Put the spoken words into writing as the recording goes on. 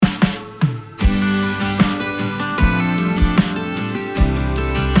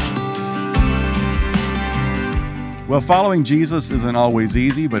Well, following Jesus isn't always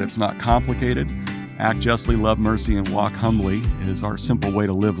easy, but it's not complicated. Act justly, love mercy, and walk humbly is our simple way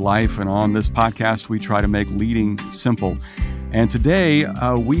to live life. And on this podcast, we try to make leading simple. And today,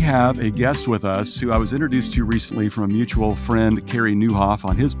 we have a guest with us who I was introduced to recently from a mutual friend, Carey Nieuwhof,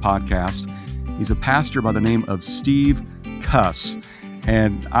 on his podcast. He's a pastor by the name of Steve Cuss.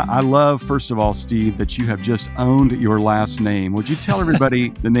 And I love, first of all, Steve, that you have just owned your last name. Would you tell everybody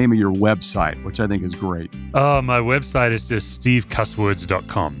the name of your website, which I think is great? Oh, my website is just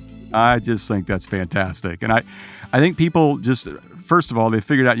stevecusswords.com. I just think that's fantastic. And I think people just, first of all, they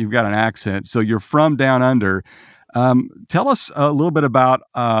figured out you've got an accent. So you're from down under. Tell us a little bit about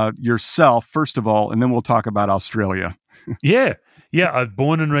yourself, first of all, and then we'll talk about Australia. Yeah. I was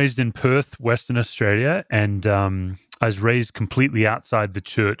born and raised in Perth, Western Australia, and I was raised completely outside the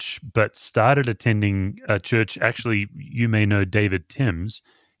church, but started attending a church. Actually, you may know David Timms.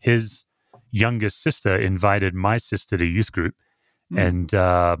 His youngest sister invited my sister to youth group, and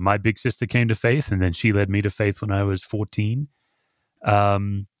my big sister came to faith, and then she led me to faith when I was 14.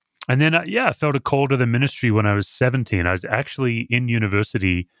 And then, I felt a call to the ministry when I was 17. I was actually in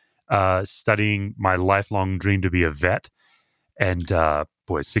university studying my lifelong dream to be a vet. And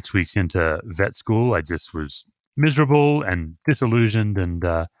 6 weeks into vet school, I just was miserable and disillusioned and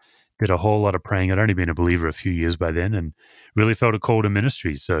did a whole lot of praying. I'd only been a believer a few years by then and really felt a call to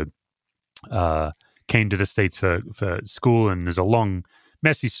ministry. So came to the States for school, and there's a long,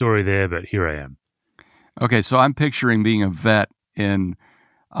 messy story there, but here I am. Okay, so I'm picturing being a vet in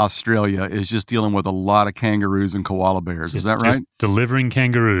Australia is just dealing with a lot of kangaroos and koala bears. Is that right? Just delivering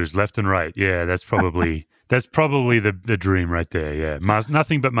kangaroos left and right. Yeah, that's probably the dream right there. Yeah,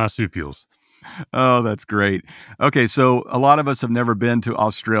 nothing but marsupials. Oh, that's great. Okay, so a lot of us have never been to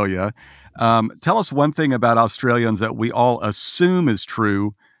Australia. Tell us one thing about Australians that we all assume is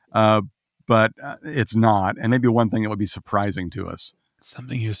true, but it's not, and maybe one thing that would be surprising to us.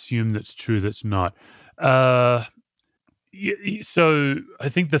 Something you assume that's true that's not. So I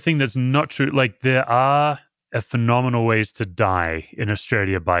think the thing that's not true, like there are phenomenal ways to die in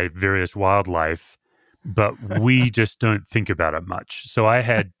Australia by various wildlife, but we just don't think about it much. So I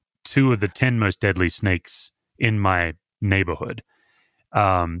had 2 of the 10 most deadly snakes in my neighborhood,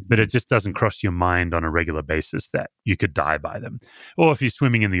 but it just doesn't cross your mind on a regular basis that you could die by them. Or if you're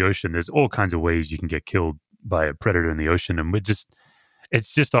swimming in the ocean, there's all kinds of ways you can get killed by a predator in the ocean, and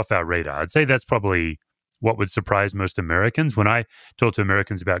it's just off our radar. I'd say that's probably what would surprise most Americans. When I talk to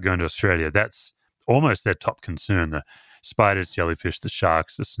Americans about going to Australia, that's almost their top concern: the spiders, jellyfish, the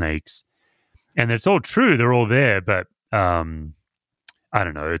sharks, the snakes. And it's all true. They're all there, but I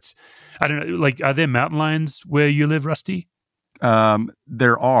don't know. Like, are there mountain lions where you live, Rusty?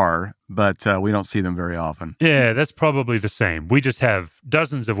 There are, but we don't see them very often. Yeah, that's probably the same. We just have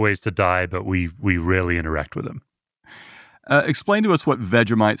dozens of ways to die, but we rarely interact with them. Explain to us what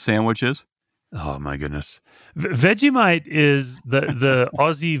Vegemite sandwich is. Oh, my goodness. Vegemite is the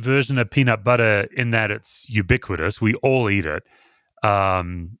Aussie version of peanut butter in that it's ubiquitous. We all eat it,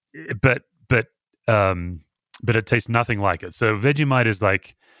 but it tastes nothing like it. So Vegemite is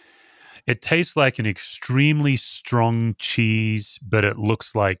like, it tastes like an extremely strong cheese, but it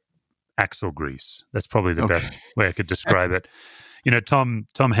looks like axle grease. That's probably the best way I could describe it. You know, Tom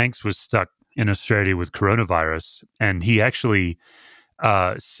Hanks was stuck in Australia with coronavirus, and he actually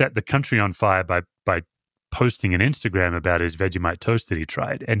set the country on fire by posting an Instagram about his Vegemite toast that he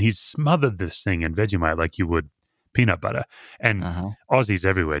tried. And he smothered this thing in Vegemite like you would peanut butter. And Aussies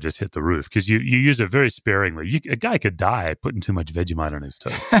everywhere just hit the roof because you use it very sparingly. A guy could die putting too much Vegemite on his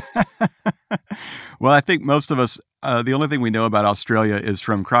toast. Well, I think most of us, the only thing we know about Australia is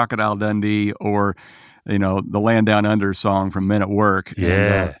from Crocodile Dundee or, the Land Down Under song from Men at Work.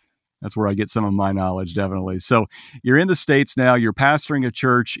 Yeah. And, that's where I get some of my knowledge, definitely. So you're in the States now. You're pastoring a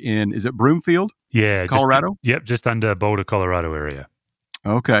church in, is it Broomfield? Yeah. Colorado? Just under Boulder, Colorado area.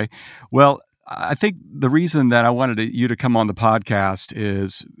 Okay. Well, I think the reason that I wanted you to come on the podcast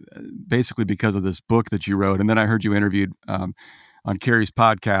is basically because of this book that you wrote. And then I heard you interviewed on Carey's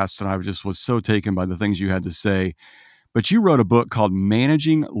podcast, and I was so taken by the things you had to say. But you wrote a book called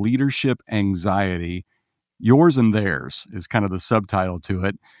Managing Leadership Anxiety. Yours and Theirs is kind of the subtitle to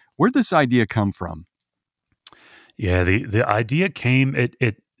it. Where'd this idea come from? Yeah, the idea came, it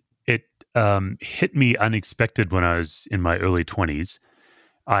hit me unexpected when I was in my early 20s.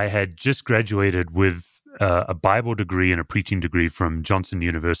 I had just graduated with a Bible degree and a preaching degree from Johnson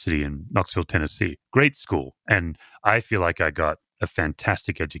University in Knoxville, Tennessee. Great school. And I feel like I got a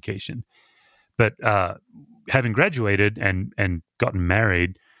fantastic education. But having graduated and gotten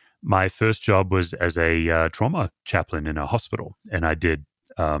married, my first job was as a trauma chaplain in a hospital. And I did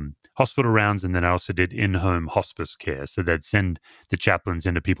hospital rounds, and then I also did in-home hospice care. So they'd send the chaplains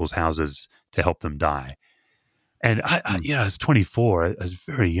into people's houses to help them die. And I was 24. I was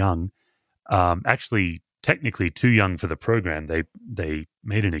very young. Actually, technically too young for the program. They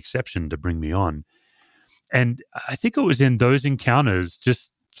made an exception to bring me on. And I think it was in those encounters,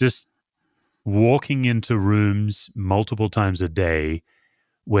 just walking into rooms multiple times a day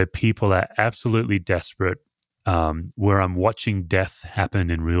where people are absolutely desperate, where I'm watching death happen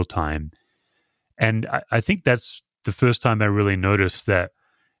in real time. And I think that's the first time I really noticed that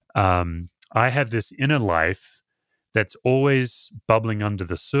I have this inner life that's always bubbling under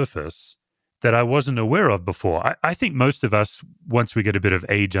the surface that I wasn't aware of before. I think most of us, once we get a bit of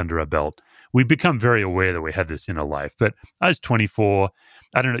age under our belt, we become very aware that we have this inner life. But I was 24.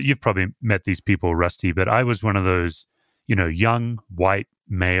 I don't know, you've probably met these people, Rusty, but I was one of those, young, white,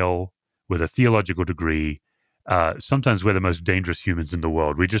 male with a theological degree. Sometimes we're the most dangerous humans in the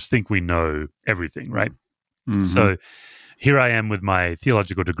world. We just think we know everything, right? Mm-hmm. So here I am with my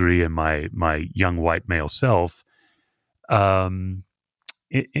theological degree and my young white male self,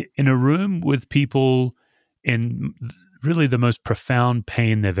 in a room with people in really the most profound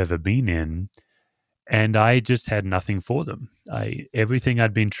pain they've ever been in, and I just had nothing for them. Everything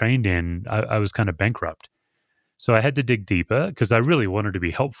I'd been trained in, I was kind of bankrupt. So I had to dig deeper because I really wanted to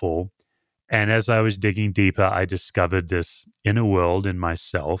be helpful. And as I was digging deeper, I discovered this inner world in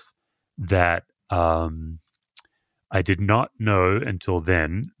myself that I did not know until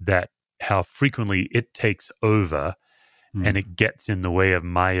then, that how frequently it takes over and it gets in the way of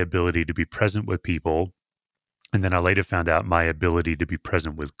my ability to be present with people. And then I later found out my ability to be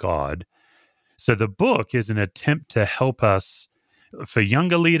present with God. So the book is an attempt to help us. For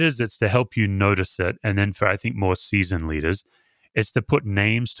younger leaders, it's to help you notice it. And then for, I think, more seasoned leaders, it's to put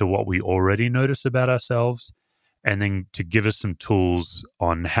names to what we already notice about ourselves, and then to give us some tools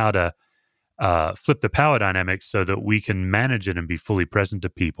on how to flip the power dynamics so that we can manage it and be fully present to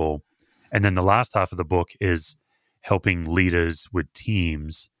people. And then the last half of the book is helping leaders with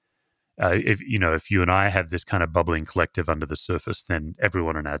teams. If you and I have this kind of bubbling collective under the surface, then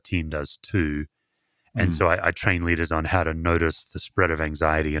everyone on our team does too. And so I train leaders on how to notice the spread of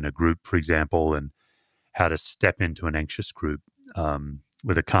anxiety in a group, for example, and how to step into an anxious group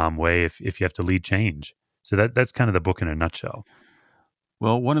with a calm way if you have to lead change. So that's kind of the book in a nutshell.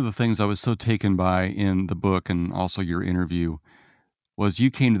 Well, one of the things I was so taken by in the book and also your interview was you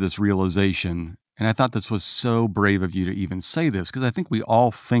came to this realization, and I thought this was so brave of you to even say this, because I think we all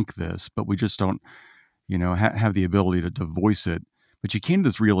think this, but we just don't, have the ability to voice it. But you came to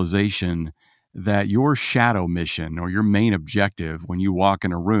this realization that your shadow mission or your main objective when you walk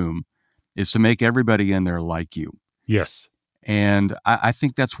in a room is to make everybody in there like you. Yes. And I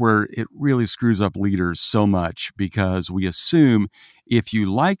think that's where it really screws up leaders so much, because we assume if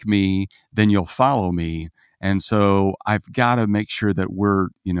you like me, then you'll follow me. And so I've got to make sure that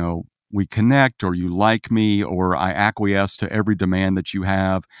we connect, or you like me, or I acquiesce to every demand that you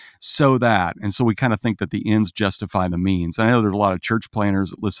have, and so we kind of think that the ends justify the means. And I know there's a lot of church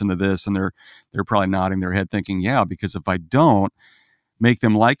planners that listen to this, and they're probably nodding their head thinking, yeah, because if I don't make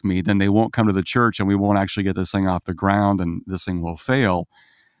them like me, then they won't come to the church and we won't actually get this thing off the ground and this thing will fail.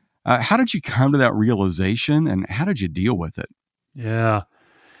 How did you come to that realization, and how did you deal with it? Yeah.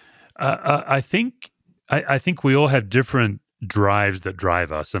 I think we all have different drives that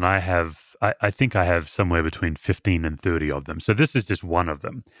drive us. And I think I have somewhere between 15 and 30 of them. So this is just one of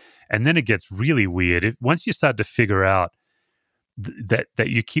them. And then it gets really weird. Once you start to figure out that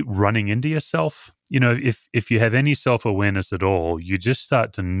you keep running into yourself, if you have any self-awareness at all, you just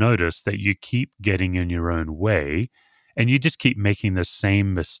start to notice that you keep getting in your own way and you just keep making the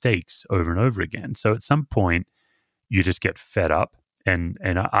same mistakes over and over again. So at some point you just get fed up. And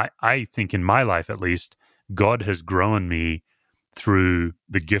I think in my life, at least, God has grown me through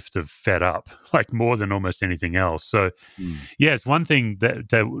the gift of fed up, like more than almost anything else. So yeah, it's one thing that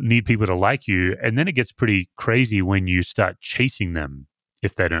need people to like you. And then it gets pretty crazy when you start chasing them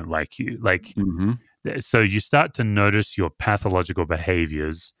if they don't like you. So you start to notice your pathological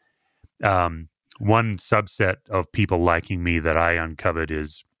behaviors. One subset of people liking me that I uncovered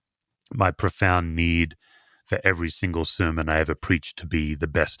is my profound need for every single sermon I ever preached to be the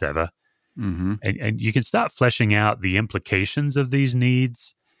best ever. Mm-hmm. And you can start fleshing out the implications of these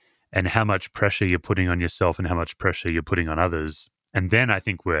needs and how much pressure you're putting on yourself and how much pressure you're putting on others. And then I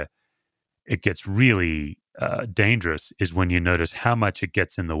think where it gets really dangerous is when you notice how much it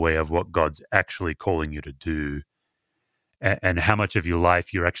gets in the way of what God's actually calling you to do, and how much of your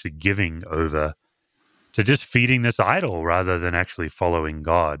life you're actually giving over to just feeding this idol rather than actually following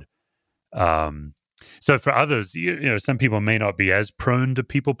God. So for others, some people may not be as prone to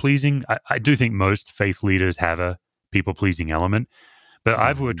people pleasing. I do think most faith leaders have a people pleasing element, but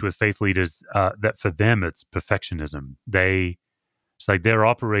I've worked with faith leaders that for them it's perfectionism. It's like they're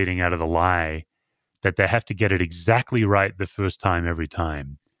operating out of the lie that they have to get it exactly right the first time every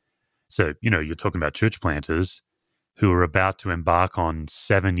time. So, you're talking about church planters who are about to embark on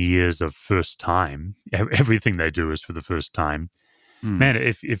 7 years of first time. Everything they do is for the first time. Man,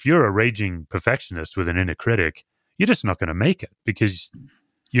 if you're a raging perfectionist with an inner critic, you're just not going to make it, because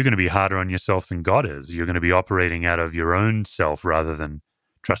you're going to be harder on yourself than God is. You're going to be operating out of your own self rather than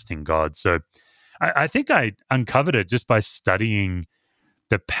trusting God. So I think I uncovered it just by studying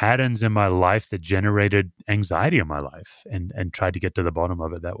the patterns in my life that generated anxiety in my life and tried to get to the bottom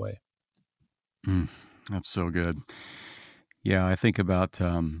of it that way. That's so good. Yeah, I think about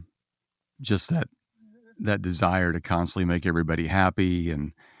just that desire to constantly make everybody happy.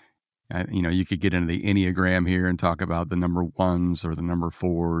 And, you could get into the Enneagram here and talk about the number ones or the number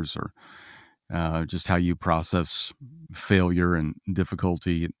fours, or just how you process failure and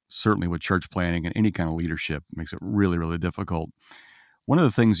difficulty. Certainly with church planning and any kind of leadership, it makes it really, really difficult. One of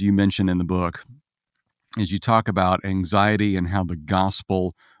the things you mention in the book is you talk about anxiety and how the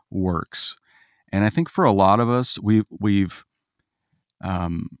gospel works. And I think for a lot of us, we've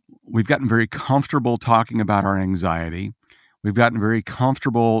gotten very comfortable talking about our anxiety. We've gotten very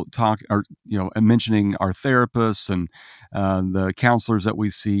comfortable mentioning our therapists and the counselors that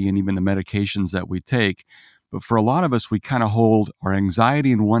we see, and even the medications that we take. But for a lot of us, we kind of hold our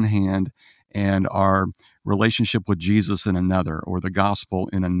anxiety in one hand and our relationship with Jesus in another, or the gospel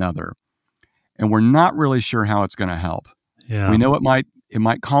in another. And we're not really sure how it's going to help. Yeah. We know it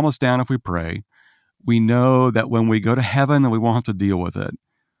might calm us down if we pray. We know that when we go to heaven, we won't have to deal with it.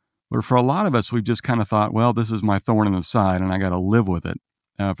 But for a lot of us, we've just kind of thought, well, this is my thorn in the side, and I got to live with it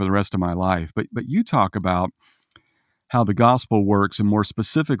for the rest of my life. But you talk about how the gospel works, and more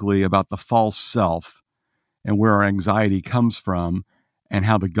specifically about the false self and where our anxiety comes from, and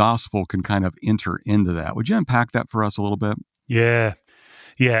how the gospel can kind of enter into that. Would you unpack that for us a little bit? Yeah.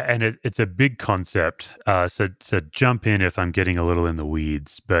 Yeah, and it's a big concept. So jump in if I'm getting a little in the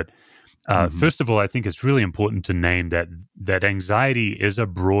weeds. But first of all, I think it's really important to name that anxiety is a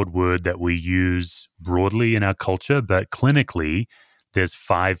broad word that we use broadly in our culture, but clinically, there's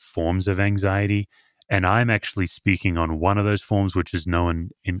 5 forms of anxiety. And I'm actually speaking on one of those forms, which is known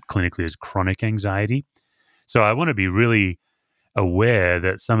clinically as chronic anxiety. So I want to be really aware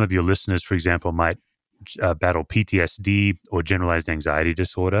that some of your listeners, for example, might battle PTSD or generalized anxiety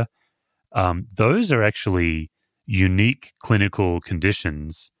disorder. Those are actually unique clinical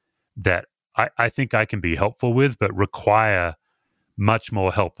conditions that I think I can be helpful with, but require much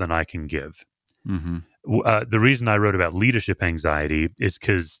more help than I can give. The reason I wrote about leadership anxiety is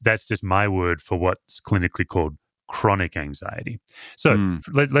because that's just my word for what's clinically called chronic anxiety. So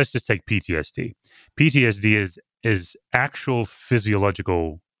let's just take PTSD. PTSD is actual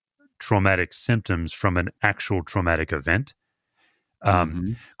physiological traumatic symptoms from an actual traumatic event.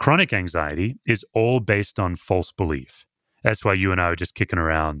 Chronic anxiety is all based on false belief. That's why you and I are just kicking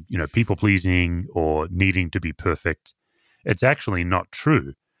around, people pleasing or needing to be perfect. It's actually not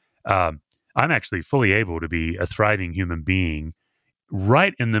true. I'm actually fully able to be a thriving human being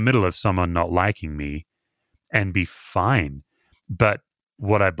right in the middle of someone not liking me and be fine. But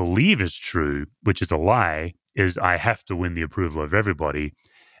what I believe is true, which is a lie, is I have to win the approval of everybody.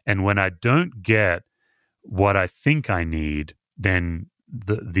 And when I don't get what I think I need, then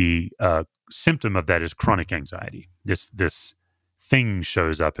the symptom of that is chronic anxiety. This thing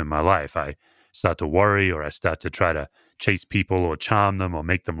shows up in my life. I start to worry, or I start to try to chase people or charm them or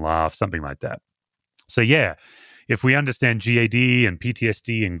make them laugh, something like that. So yeah, if we understand GAD and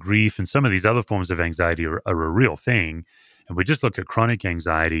PTSD and grief and some of these other forms of anxiety are a real thing, and we just look at chronic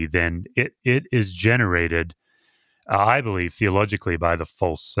anxiety, then it is generated, I believe, theologically by the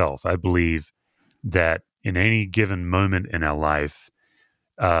false self. I believe that in any given moment in our life,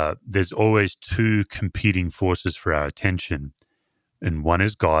 there's always 2 competing forces for our attention. And one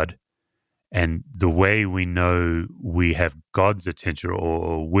is God. And the way we know we have God's attention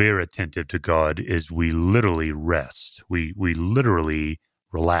or we're attentive to God is we literally rest. We literally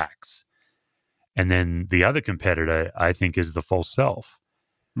relax. And then the other competitor, I think, is the false self.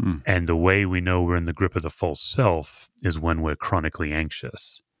 And the way we know we're in the grip of the false self is when we're chronically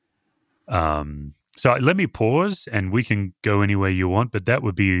anxious. So let me pause, and we can go any way you want, but that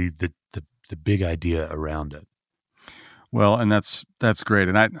would be the big idea around it. Well, and that's great.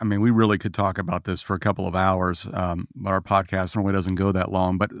 And I mean, we really could talk about this for a couple of hours. But our podcast normally doesn't go that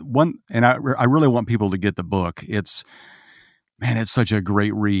long. But I really want people to get the book. It's such a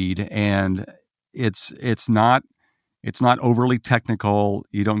great read. And it's not overly technical.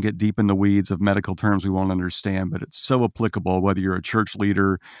 You don't get deep in the weeds of medical terms we won't understand, but it's so applicable whether you're a church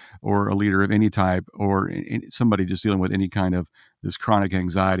leader or a leader of any type, or somebody just dealing with any kind of this chronic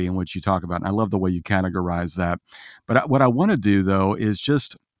anxiety in which you talk about. And I love the way you categorize that. But what I want to do, though, is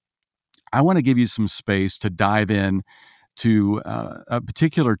I want to give you some space to dive in to a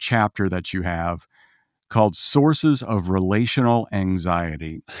particular chapter that you have called Sources of Relational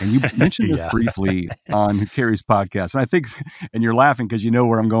Anxiety. And you mentioned this briefly on Carrie's podcast. And I think, and you're laughing because you know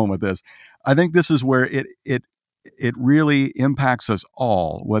where I'm going with this. I think this is where it really impacts us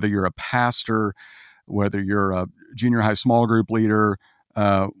all, whether you're a pastor, whether you're a junior high small group leader,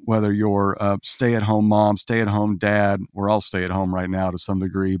 whether you're a stay-at-home mom, stay-at-home dad. We're all stay-at-home right now to some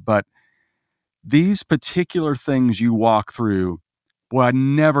degree. But these particular things you walk through, boy, I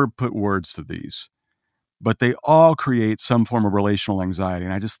never put words to these, but they all create some form of relational anxiety.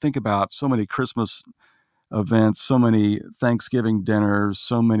 And I just think about so many Christmas events, so many Thanksgiving dinners,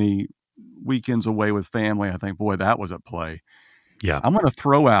 so many weekends away with family. I think, boy, that was at play. Yeah. I'm going to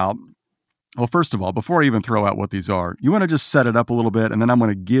throw out, well, first of all, before I even throw out what these are, you want to just set it up a little bit, and then I'm going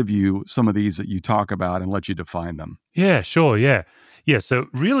to give you some of these that you talk about and let you define them. Yeah, sure. Yeah. Yeah. So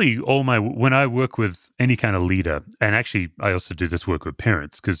really when I work with any kind of leader, and actually I also do this work with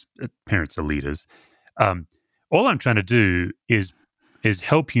parents because parents are leaders. All I'm trying to do is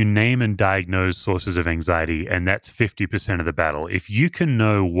help you name and diagnose sources of anxiety, and that's 50% of the battle. If you can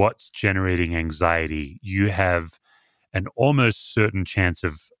know what's generating anxiety, you have an almost certain chance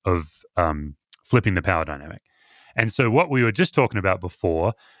of flipping the power dynamic. And so what we were just talking about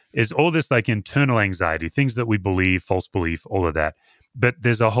before is all this like internal anxiety, things that we believe, false belief, all of that. But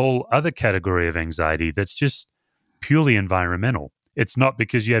there's a whole other category of anxiety that's just purely environmental. It's not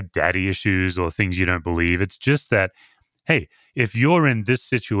because you have daddy issues or things you don't believe. It's just that, hey, if you're in this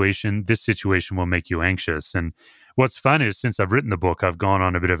situation will make you anxious. And what's fun is since I've written the book, I've gone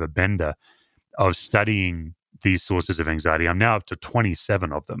on a bit of a bender of studying these sources of anxiety. I'm now up to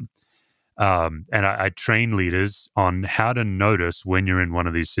 27 of them. And I train leaders on how to notice when you're in one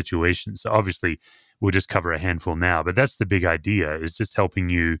of these situations. So obviously, we'll just cover a handful now, but that's the big idea, is just helping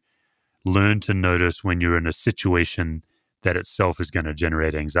you learn to notice when you're in a situation that itself is going to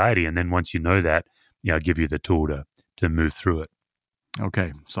generate anxiety. And then once you know that, I'll give you the tool to move through it.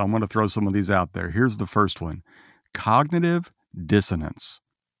 Okay, so I'm going to throw some of these out there. Here's the first one: cognitive dissonance.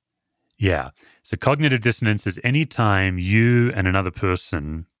 Yeah. So cognitive dissonance is any time you and another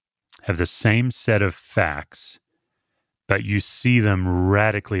person have the same set of facts, but you see them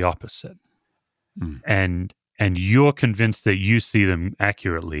radically opposite. And you're convinced that you see them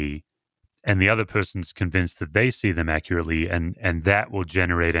accurately, and the other person's convinced that they see them accurately, and that will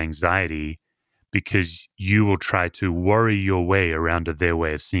generate anxiety because you will try to worry your way around to their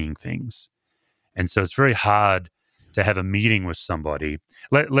way of seeing things. And so it's very hard to have a meeting with somebody.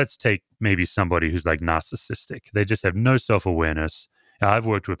 Let's take maybe somebody who's like narcissistic. They just have no self-awareness. Now, I've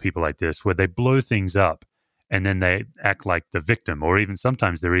worked with people like this where they blow things up and then they act like the victim, or even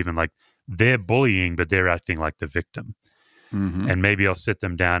sometimes they're even like they're bullying, but they're acting like the victim. Mm-hmm. And maybe I'll sit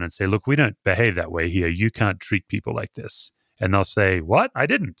them down and say, look, we don't behave that way here. You can't treat people like this. And they'll say, what? I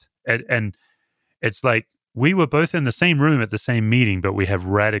didn't. And it's like, we were both in the same room at the same meeting, but we have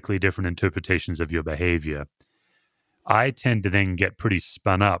radically different interpretations of your behavior. I tend to then get pretty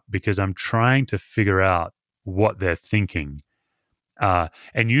spun up because I'm trying to figure out what they're thinking.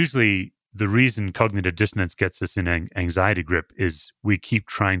 And usually the reason cognitive dissonance gets us in an anxiety grip is we keep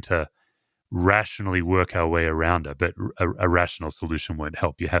trying to rationally work our way around it, but a rational solution won't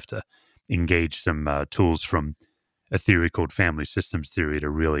help. You have to engage some tools from a theory called family systems theory to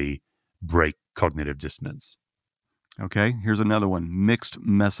really break cognitive dissonance. Okay, here's another one: mixed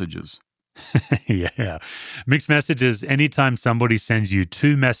messages. Yeah. Mixed messages, anytime somebody sends you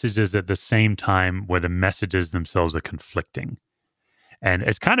two messages at the same time where the messages themselves are conflicting. And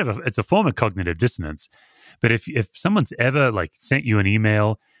it's kind of it's a form of cognitive dissonance. But if someone's ever like sent you an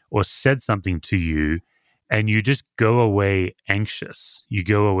email or said something to you and you just go away anxious, you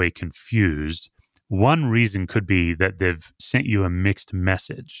go away confused, one reason could be that they've sent you a mixed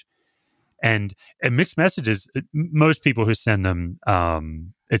message. And mixed messages, most people who send them,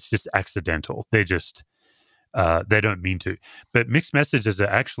 it's just accidental. They just, they don't mean to. But mixed messages are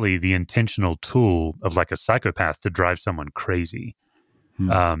actually the intentional tool of like a psychopath to drive someone crazy.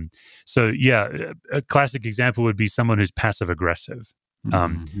 So yeah, a classic example would be someone who's passive aggressive.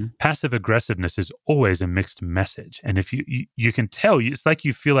 Passive aggressiveness is always a mixed message. And if you can tell, it's like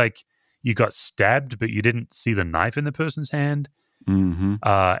you feel like you got stabbed, but you didn't see the knife in the person's hand.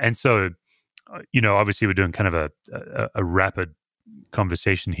 And so, obviously we're doing kind of a rapid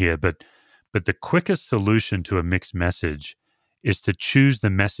conversation here, but But the quickest solution to a mixed message is to choose the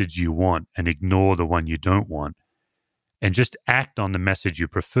message you want and ignore the one you don't want, and just act on the message you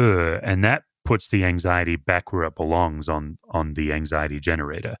prefer. And that puts the anxiety back where it belongs on the anxiety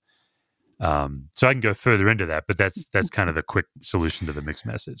generator. So I can go further into that, but that's kind of the quick solution to the mixed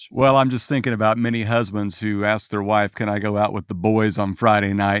message. Well, I'm just thinking about many husbands who ask their wife, "Can I go out with the boys on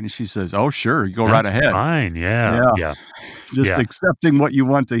Friday night?" And she says, "Oh, sure, you go right ahead." Fine, yeah. Just accepting what you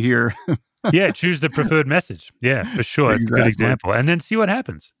want to hear. Yeah, choose the preferred message. Yeah, for sure. It's a good example. And then see what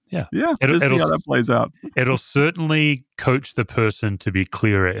happens. Yeah. It'll see how that plays out. It'll certainly coach the person to be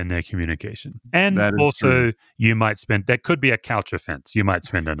clearer in their communication. And also, you might that could be a couch offense. You might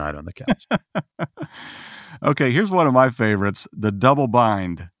spend a night on the couch. Okay, here's one of my favorites, the double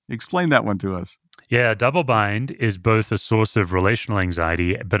bind. Explain that one to us. Yeah, double bind is both a source of relational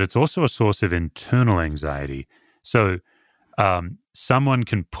anxiety, but it's also a source of internal anxiety. So, someone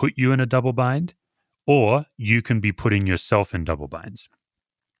can put you in a double bind, or you can be putting yourself in double binds.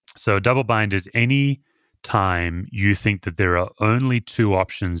 So double bind is any time you think that there are only two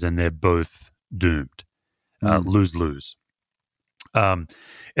options and they're both doomed, lose-lose.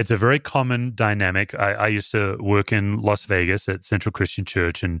 It's a very common dynamic. I used to work in Las Vegas at Central Christian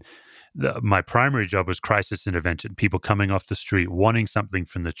Church, and my primary job was crisis intervention, people coming off the street wanting something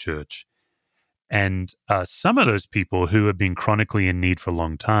from the church. And some of those people who have been chronically in need for a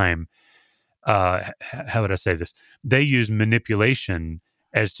long time, how would I say this? They use manipulation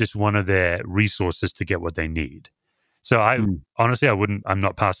as just one of their resources to get what they need. So honestly, I'm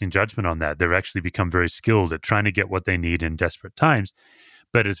not passing judgment on that. They've actually become very skilled at trying to get what they need in desperate times.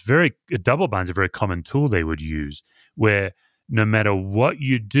 But double bind's a very common tool they would use, where no matter what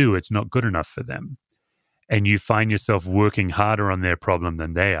you do, it's not good enough for them. And you find yourself working harder on their problem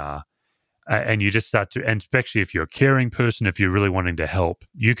than they are. And you just start to, and especially if you're a caring person, if you're really wanting to help,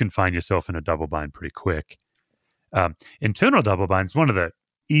 you can find yourself in a double bind pretty quick. Internal double bind is one of the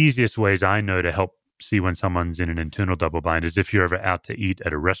easiest ways I know to help see when someone's in an internal double bind is if you're ever out to eat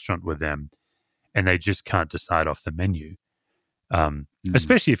at a restaurant with them and they just can't decide off the menu.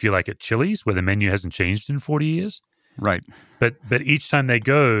 Especially if you're like at Chili's where the menu hasn't changed in 40 years. Right. But each time they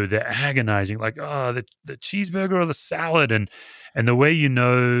go, they're agonizing, like, oh, the cheeseburger or the salad. And the way you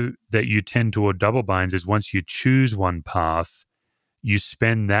know that you tend toward double binds is once you choose one path, you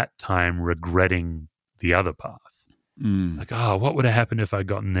spend that time regretting the other path. Like, oh, what would have happened if I'd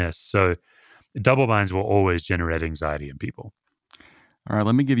gotten this? So double binds will always generate anxiety in people. All right,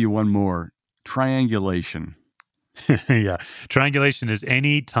 let me give you one more. Triangulation. Yeah. Triangulation is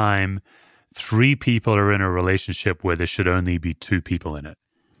any time three people are in a relationship where there should only be two people in it.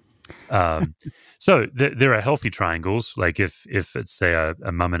 So there are healthy triangles, like if it's, say,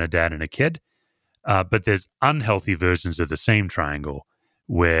 a mom and a dad and a kid, but there's unhealthy versions of the same triangle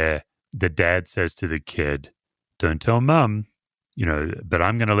where the dad says to the kid, don't tell mom, but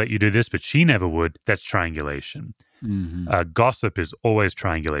I'm going to let you do this, but she never would. That's triangulation. Gossip is always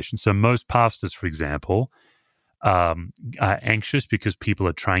triangulation. So most pastors, for example, are anxious because people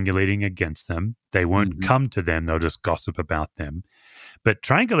are triangulating against them. They won't come to them. They'll just gossip about them. But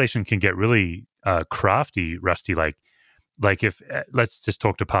triangulation can get really crafty, Rusty. Like if, let's just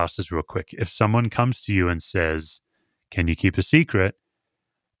talk to pastors real quick. If someone comes to you and says, can you keep a secret?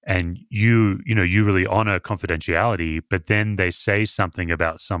 And you really honor confidentiality, but then they say something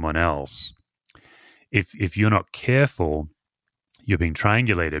about someone else. If you're not careful, you're being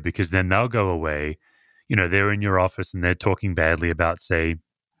triangulated, because then they'll go away. They're in your office and they're talking badly about, say,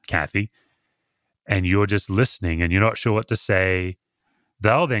 Kathy, and you're just listening and you're not sure what to say.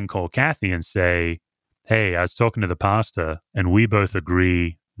 They'll then call Kathy and say, hey, I was talking to the pastor and we both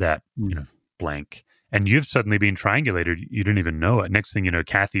agree that, blank. And you've suddenly been triangulated. You didn't even know it. Next thing you know,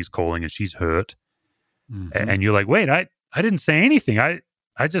 Kathy's calling and she's hurt. And you're like, wait, I didn't say anything. I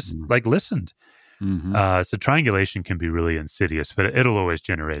just listened. So triangulation can be really insidious, but it'll always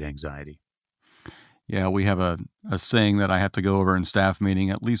generate anxiety. Yeah, we have a saying that I have to go over in staff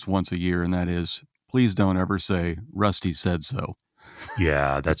meeting at least once a year, and that is, please don't ever say, Rusty said so.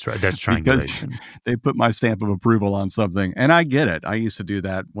 Yeah, that's right. That's triangulation. They put my stamp of approval on something, and I get it. I used to do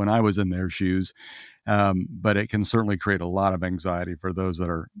that when I was in their shoes, but it can certainly create a lot of anxiety for those that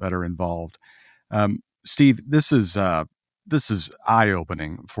are involved. Steve, this is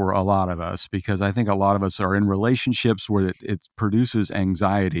eye-opening for a lot of us, because I think a lot of us are in relationships where it produces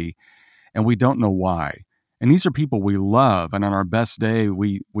anxiety, and we don't know why. And these are people we love, and on our best day,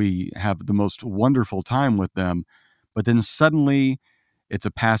 we have the most wonderful time with them. But then suddenly, it's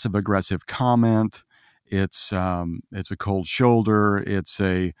a passive-aggressive comment. It's a cold shoulder. It's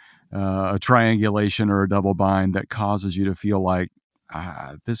a triangulation or a double bind that causes you to feel like,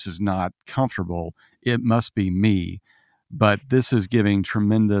 this is not comfortable. It must be me. But this is giving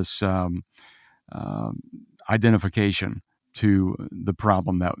tremendous identification to the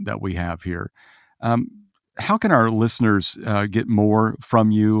problem that we have here. How can our listeners get more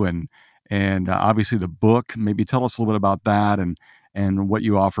from you and obviously the book? Maybe tell us a little bit about that and what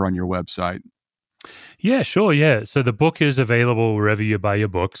you offer on your website. Yeah, sure. Yeah. So the book is available wherever you buy your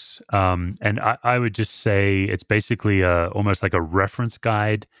books. And I would just say it's basically almost like a reference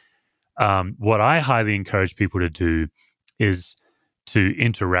guide. What I highly encourage people to do is to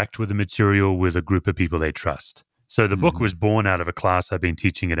interact with the material with a group of people they trust. So the book was born out of a class I've been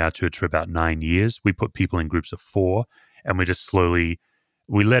teaching at our church for about 9 years. We put people in groups of 4, and we just we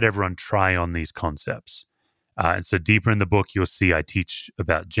let everyone try on these concepts. And so deeper in the book, you'll see I teach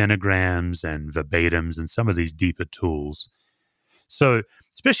about genograms and verbatims and some of these deeper tools. So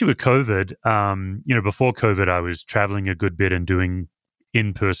especially with COVID, before COVID, I was traveling a good bit and doing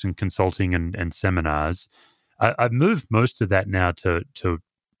in-person consulting and seminars. I've moved most of that now to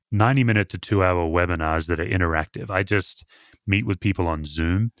 90-minute to 2-hour webinars that are interactive. I just meet with people on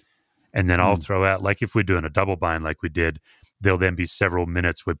Zoom, and then I'll throw out, like if we're doing a double bind like we did, there'll then be several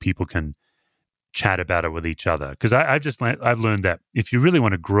minutes where people can chat about it with each other. Because I've learned that if you really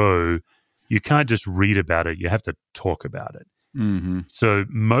want to grow, you can't just read about it. You have to talk about it. Mm-hmm. So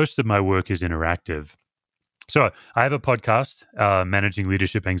most of my work is interactive. So I have a podcast, Managing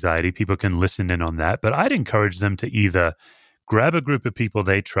Leadership Anxiety. People can listen in on that. But I'd encourage them to either grab a group of people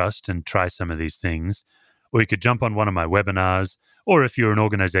they trust and try some of these things, or you could jump on one of my webinars, or if you're an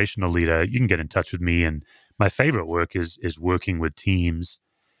organizational leader, you can get in touch with me. And my favorite work is working with teams,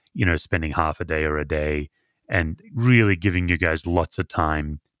 spending half a day or a day and really giving you guys lots of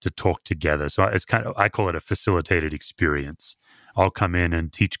time to talk together. So it's I call it a facilitated experience. I'll come in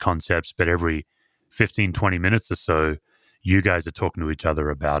and teach concepts, but every 15, 20 minutes or so, you guys are talking to each other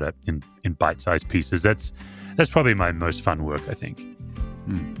about it in bite-sized pieces. That's probably my most fun work, I think.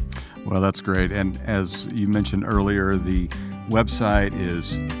 Well, that's great. And as you mentioned earlier, the website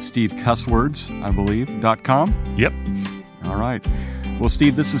is stevecusswords.com. Yep. All right. Well,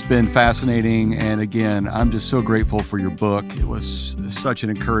 Steve, this has been fascinating. And again, I'm just so grateful for your book. It was such an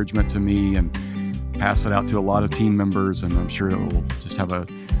encouragement to me, and pass it out to a lot of team members, and I'm sure it will just have a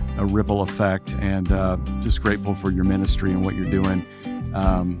ripple effect. And just grateful for your ministry and what you're doing.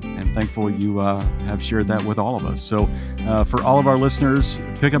 And thankful you have shared that with all of us. So for all of our listeners,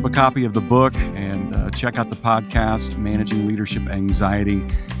 pick up a copy of the book and check out the podcast, Managing Leadership Anxiety.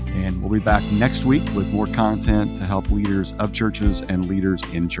 And we'll be back next week with more content to help leaders of churches and leaders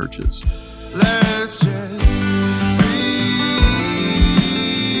in churches.